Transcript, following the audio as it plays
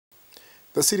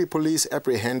The city police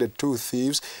apprehended 2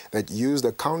 thieves that used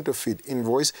a counterfeit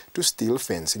invoice to steal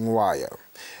fencing wire.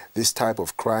 This type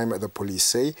of crime, the police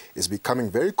say, is becoming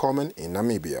very common in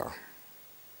Namibia.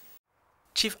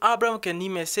 Chief Abraham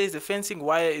Kanime says the fencing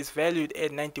wire is valued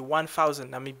at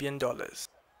 91,000 Namibian dollars.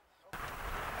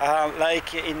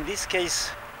 Like in this case,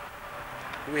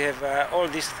 we have all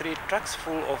these 3 trucks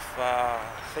full of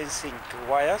fencing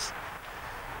wires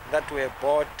that were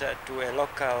bought to a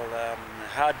local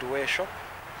hardware shop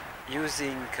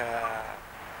using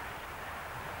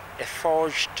a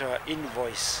forged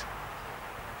invoice.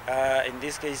 In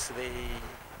this case, they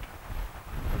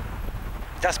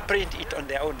just print it on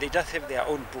their own. They just have their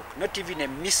own book, not even a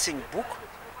missing book,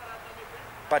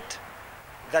 but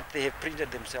that they have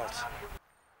printed themselves.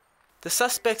 The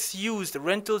suspects used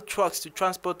rental trucks to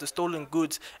transport the stolen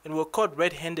goods and were caught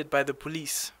red-handed by the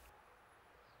police.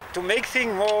 To make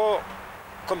things more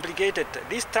complicated,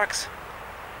 these trucks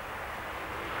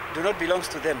do not belong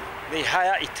to them. They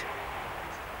hire it.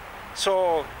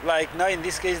 So, like now in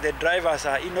this case, the drivers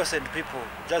are innocent people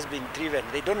just being driven.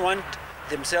 They don't want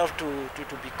themselves to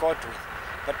be caught with.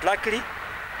 But luckily,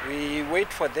 we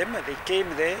wait for them. They came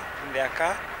there in their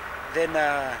car. Then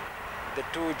the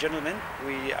 2 gentlemen,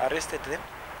 we arrested them.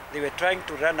 They were trying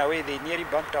to run away. They nearly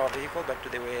bumped our vehicle, but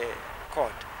they were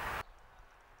caught.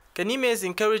 Kanime is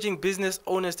encouraging business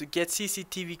owners to get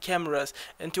CCTV cameras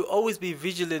and to always be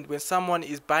vigilant when someone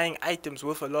is buying items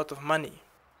worth a lot of money.